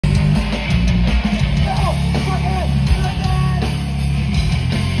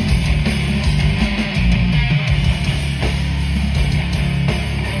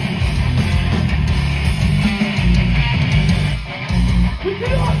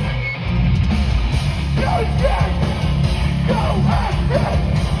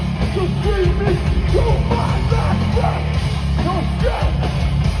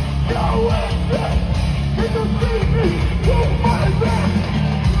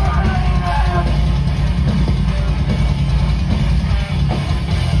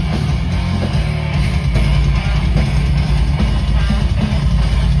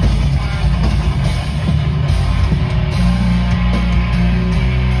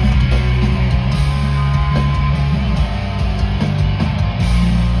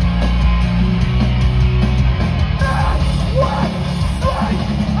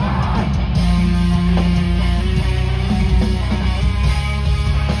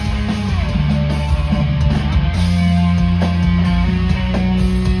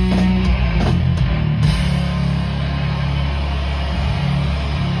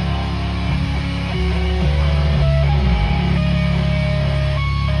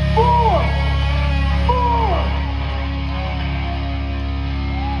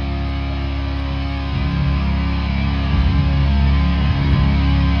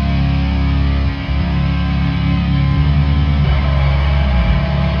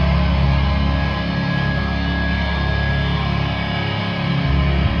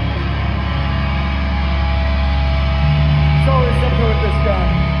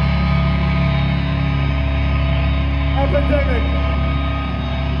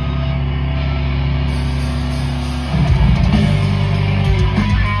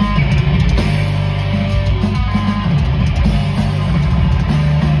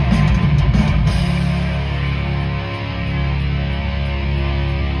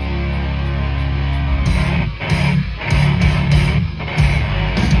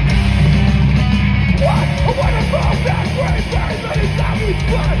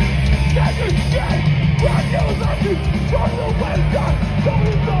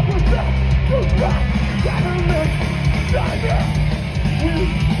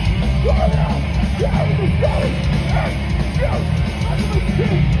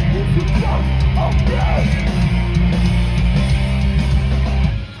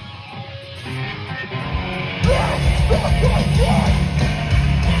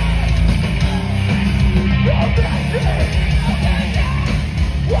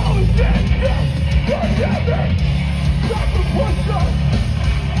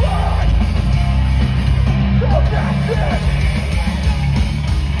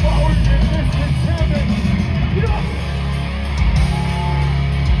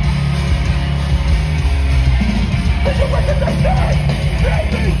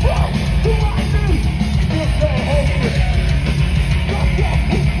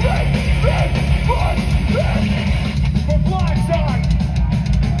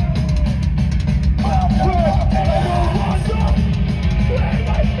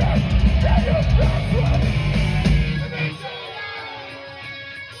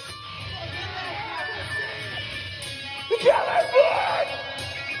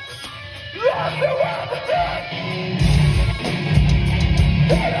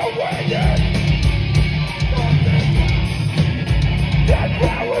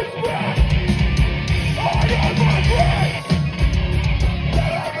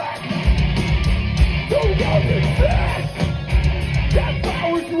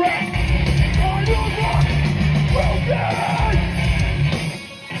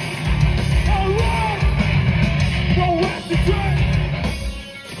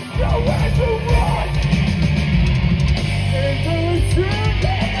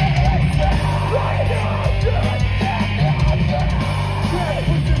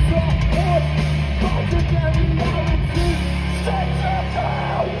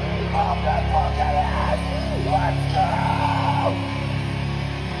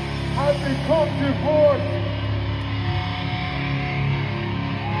come to force.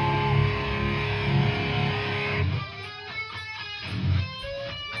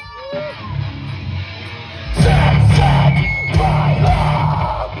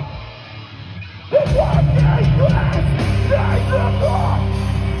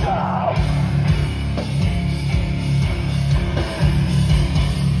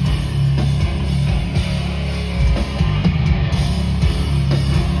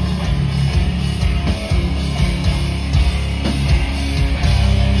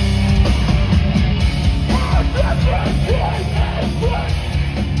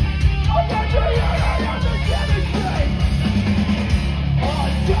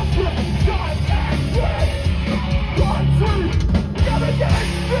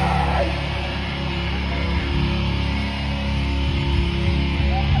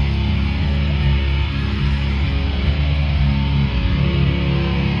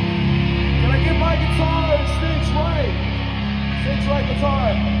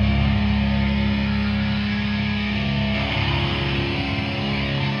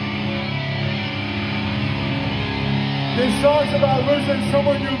 This song's about losing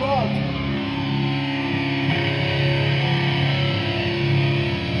someone you loved.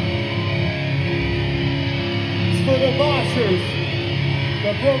 It's for the monsters,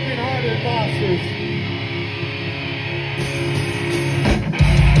 the broken-hearted monsters.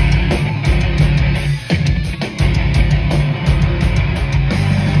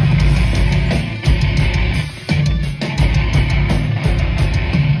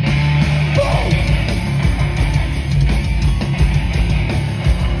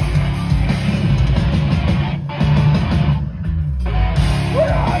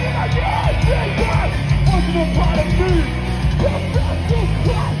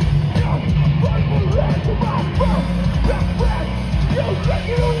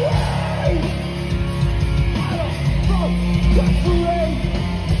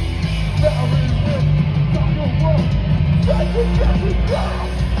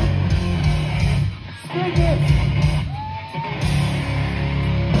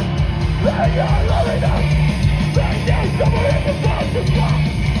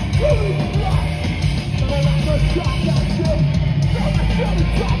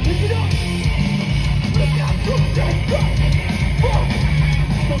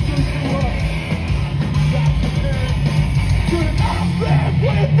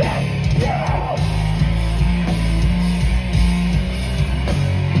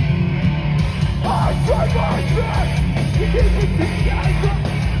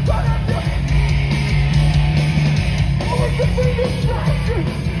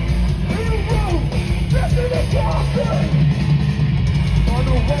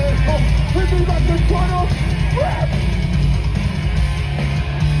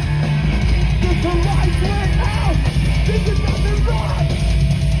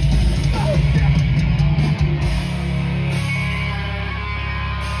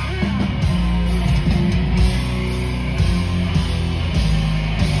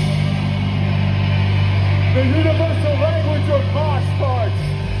 The universal language of mosh parts.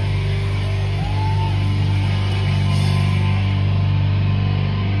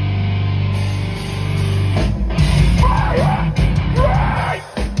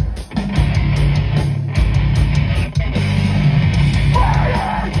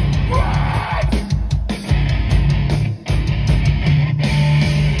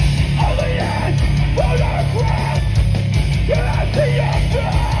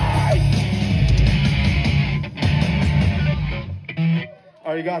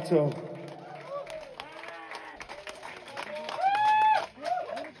 Arigato.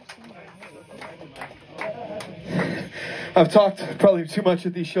 I've talked probably too much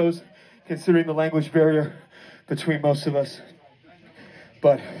at these shows, considering the language barrier between most of us.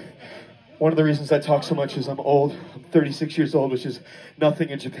 But one of the reasons I talk so much is I'm old. I'm 36 years old, which is nothing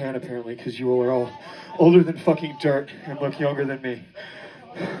in Japan apparently, because you all are all older than fucking dirt and look younger than me.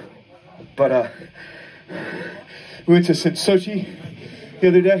 But we went to Sensoji the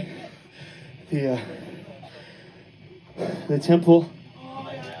other day, the temple,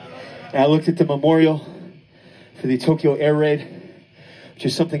 and I looked at the memorial for the Tokyo air raid, which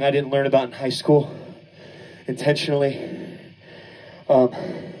is something I didn't learn about in high school intentionally.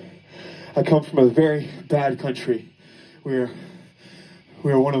 I come from a very bad country. We're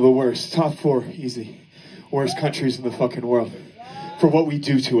one of the worst, top 4 easy, worst countries in the fucking world for what we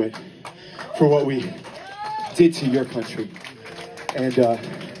do to it, for what we did to your country. And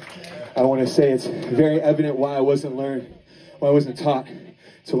I want to say it's very evident why I wasn't taught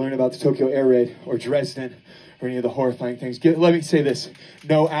to learn about the Tokyo air raid or Dresden or any of the horrifying things. Let me say this.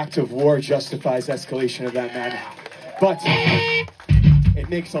 No act of war justifies escalation of that matter. But it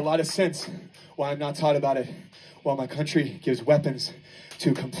makes a lot of sense why I'm not taught about it while my country gives weapons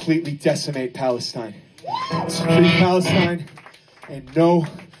to completely decimate Palestine. It's free Palestine, and no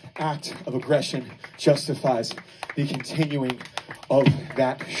act of aggression justifies the continuing of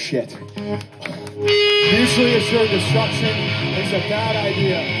that shit. Mutually assured destruction is a bad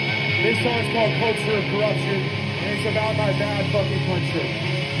idea. This song's called Culture of Corruption, and it's about my bad fucking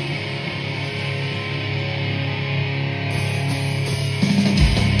country.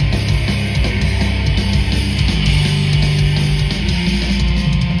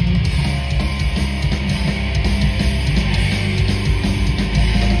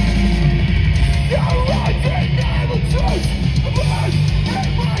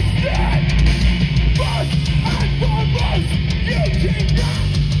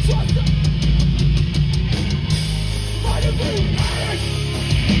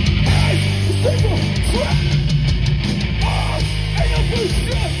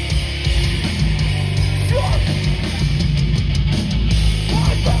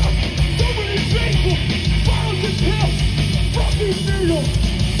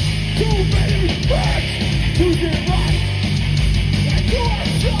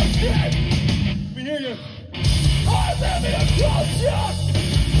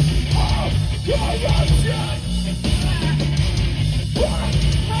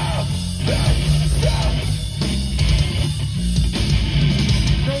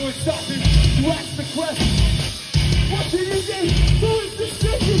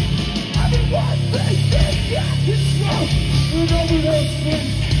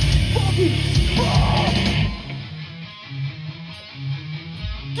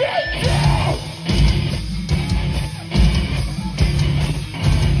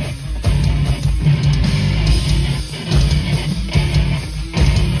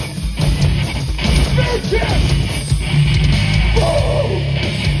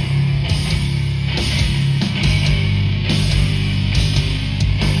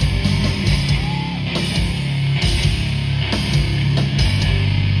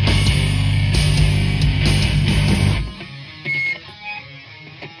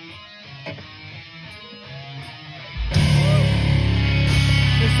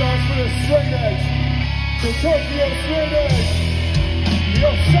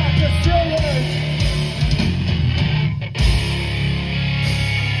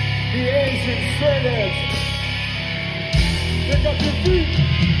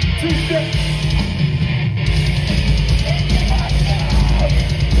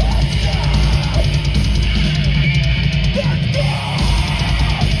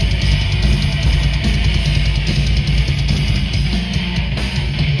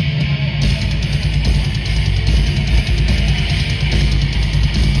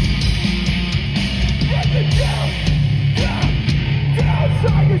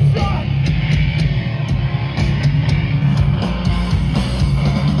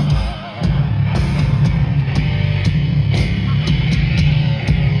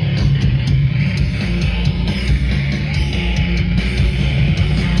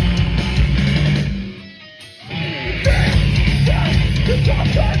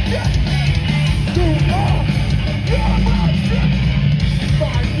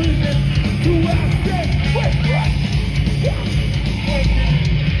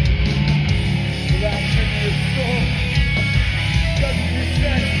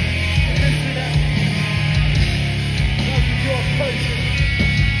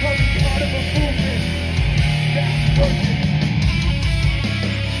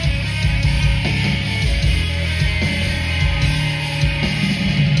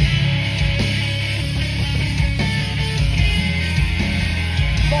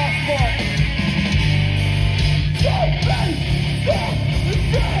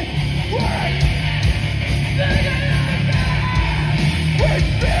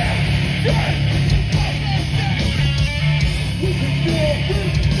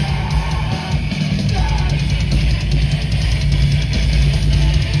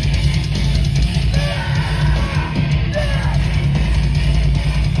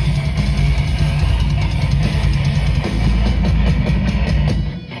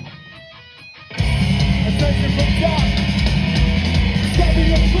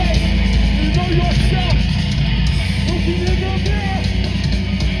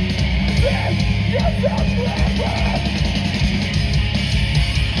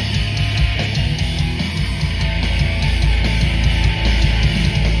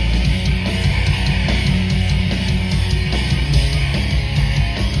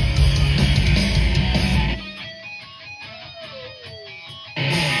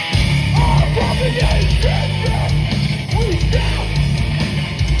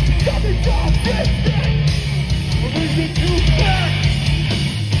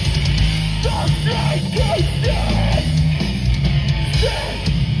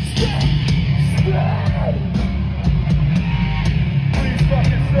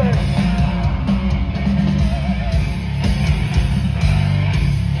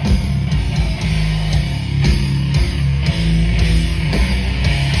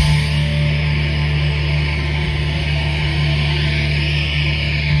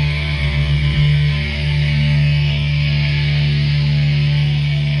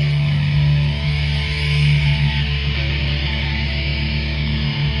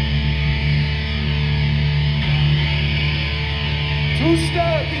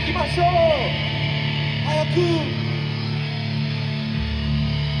 Two-step, 行きましょう。早く。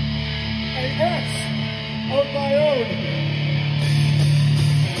An X of my own.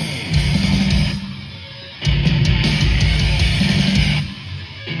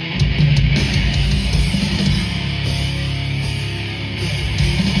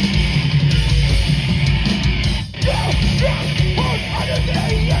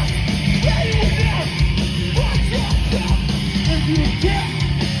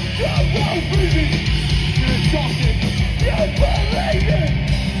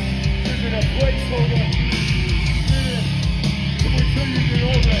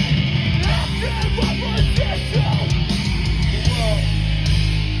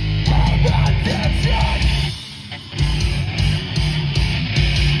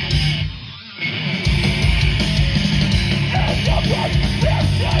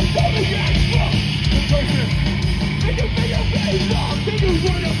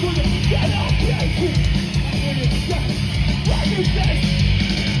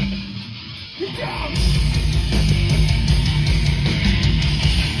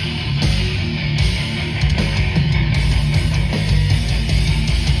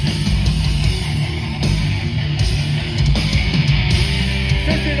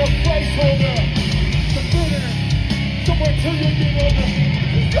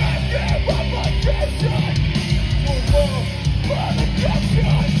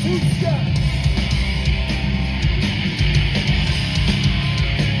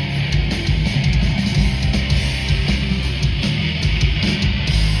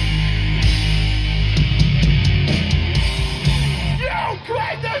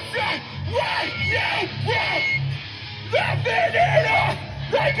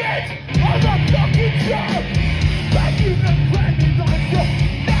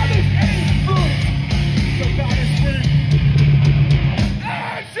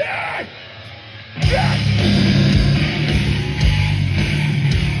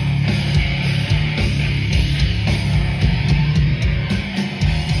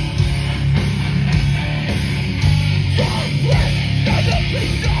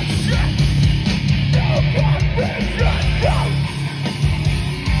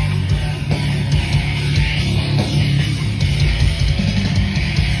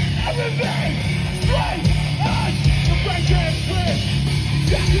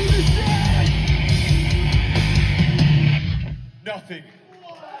 Nothing.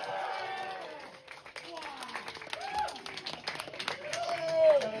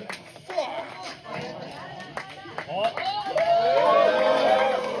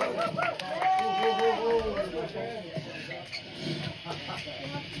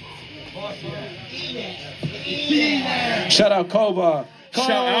 Shout out Koba. Shout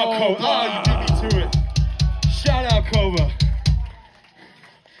out Koba. Oh, you beat me to it. Shout out Koba.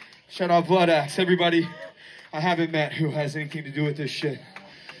 Shout out Blood Axe. Everybody I haven't met who has anything to do with this shit.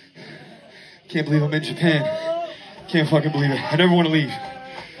 Can't believe I'm in Japan. Can't fucking believe it. I never want to leave.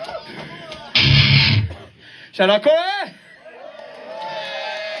 Shout out Koba.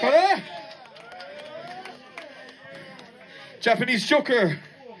 Koba. Japanese Joker.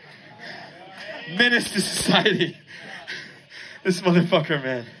 Menace to society. This motherfucker,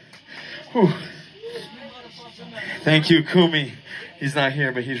 man. Whew. Thank you, Kumi. He's not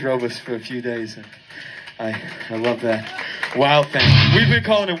here, but he's rode us for a few days. And I love that. Wild Thing. We've been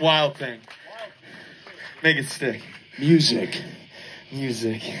calling it Wild Thing. Make it stick. Music.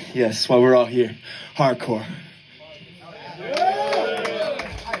 Music. Yes, while we're all here. Hardcore.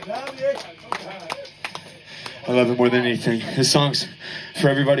 I love it more than anything. This song's for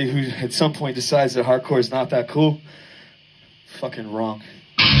everybody who at some point decides that hardcore is not that cool. Fucking wrong.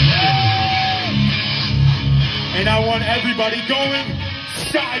 And I want everybody going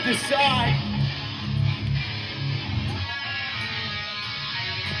side to side.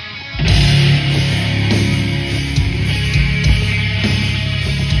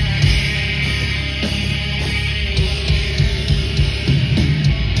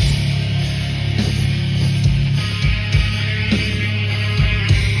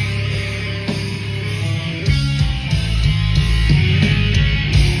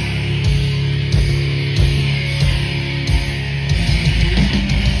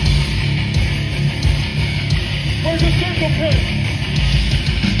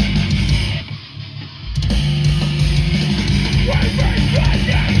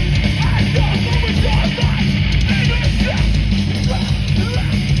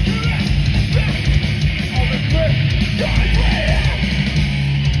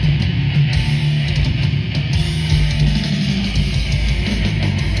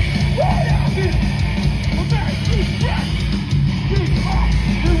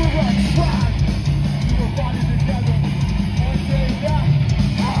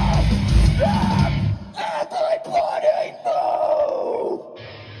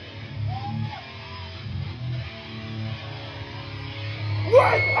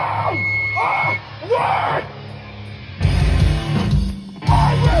 King of our world!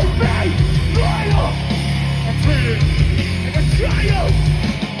 I will be loyal and treated as a child.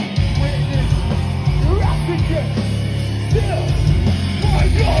 Witness your African still for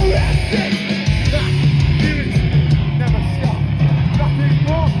your essence. Never stop, nothing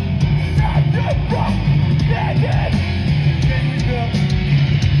wrong, nothing wrong, nothing. Can we go?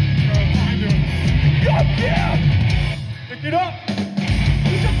 You're here! Pick it up!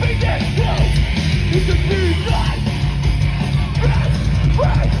 You can be this close! You can be like best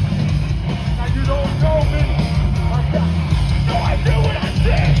friend! Now you don't know me, I got no idea what I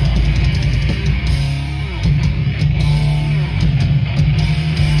did!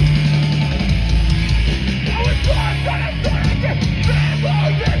 Now it's time that I'm gonna get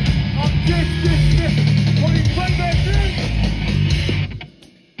memories! I'm this, what do you play that thing?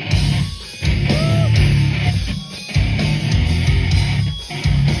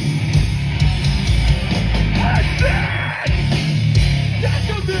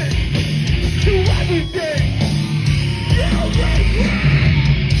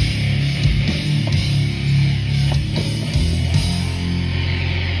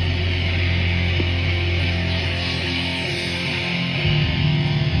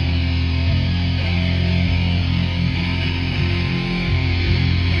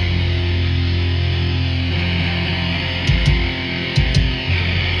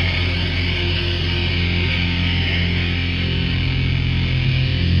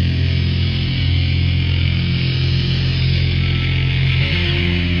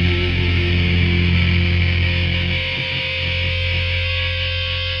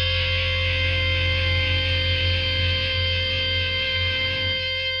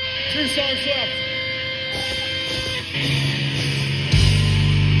 Two songs left.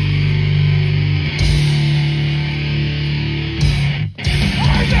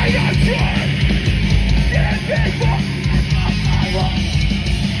 I made a choice. Dead people of my life.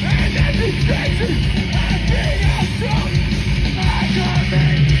 And education and being outside. I got me.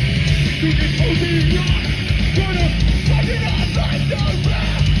 You can only run. Gonna fuck it up like the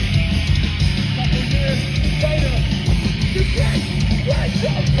rap. Couple years later, you can't. Wake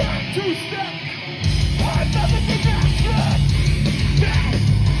up back to step. I've never been back. Now,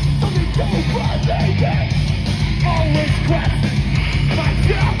 something so frustrating. Always question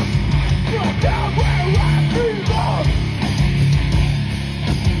myself. From down where I belong.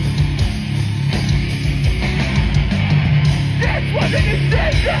 This was a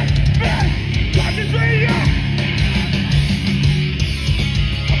decision, man. Consciously, I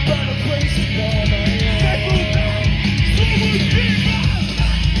found a place for my own. Settle down, so much deeper.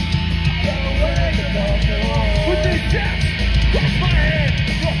 With this dance, cross my hand,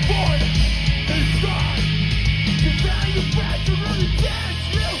 your voice is gone. You found your back to really dance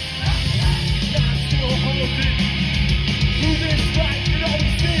you. I'm still holding through this life. It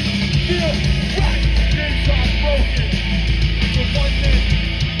always seems feel right. Things are broken. The one thing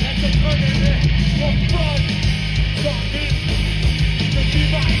that's a permanent for fun. Something to be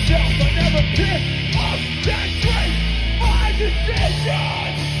myself. I never pick up that trace. My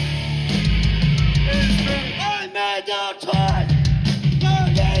decision. I made no choice. No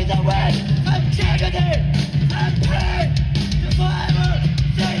need the way of dignity and pain. To forever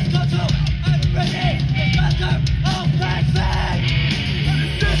seize control and ready the master of my fate. A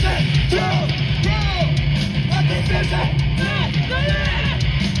decision to rule. A decision to believe.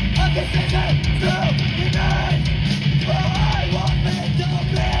 A decision to unite. For I want me to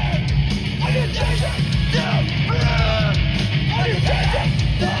be. A decision to rule. A decision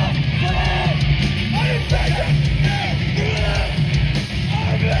to believe.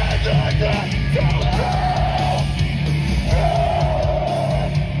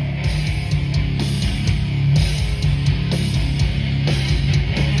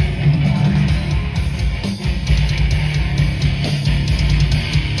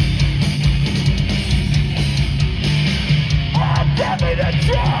 I'm giving a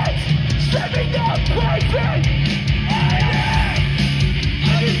chance, stepping up perfect. I am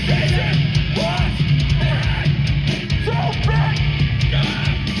a decision. What? So bad.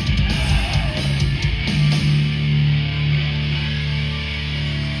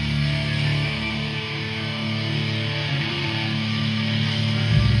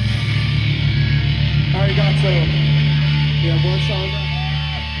 Arigato. We have one song left.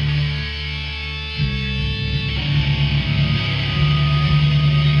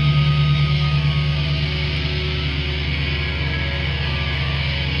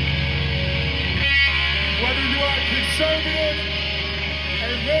 Whether you are conservative, a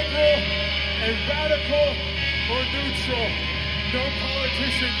liberal, a radical, or neutral, No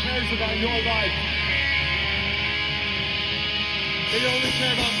politician cares about your life. They only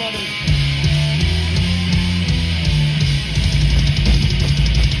care about money.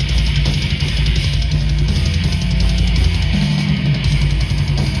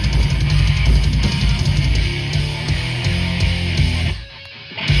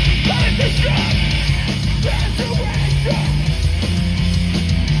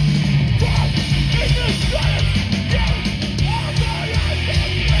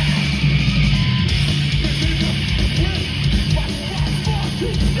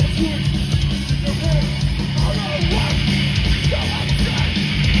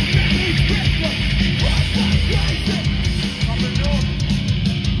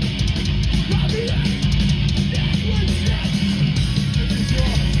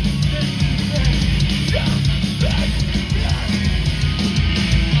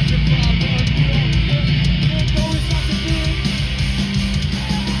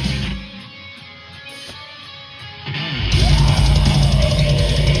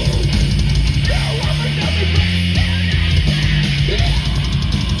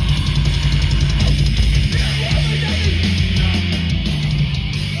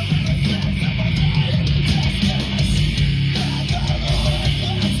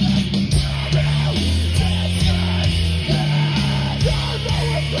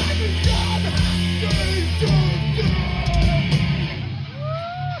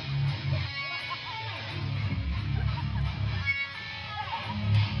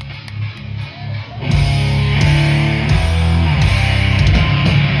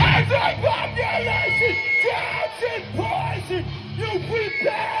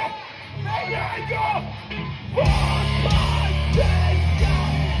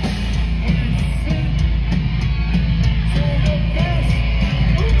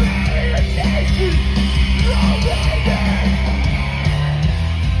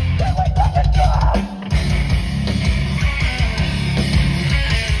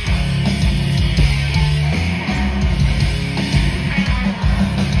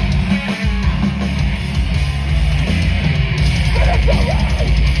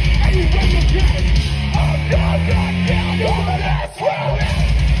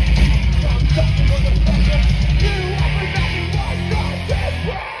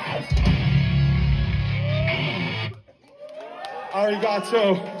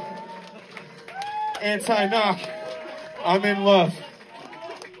 Arigato. Antiknock. I'm in love.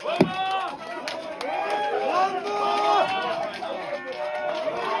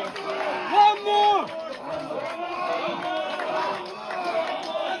 One more!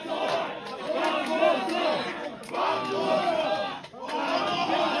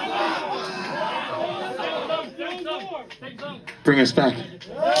 Bring us back.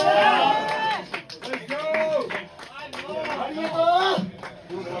 Let's go!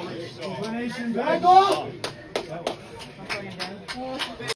 Inclination back off!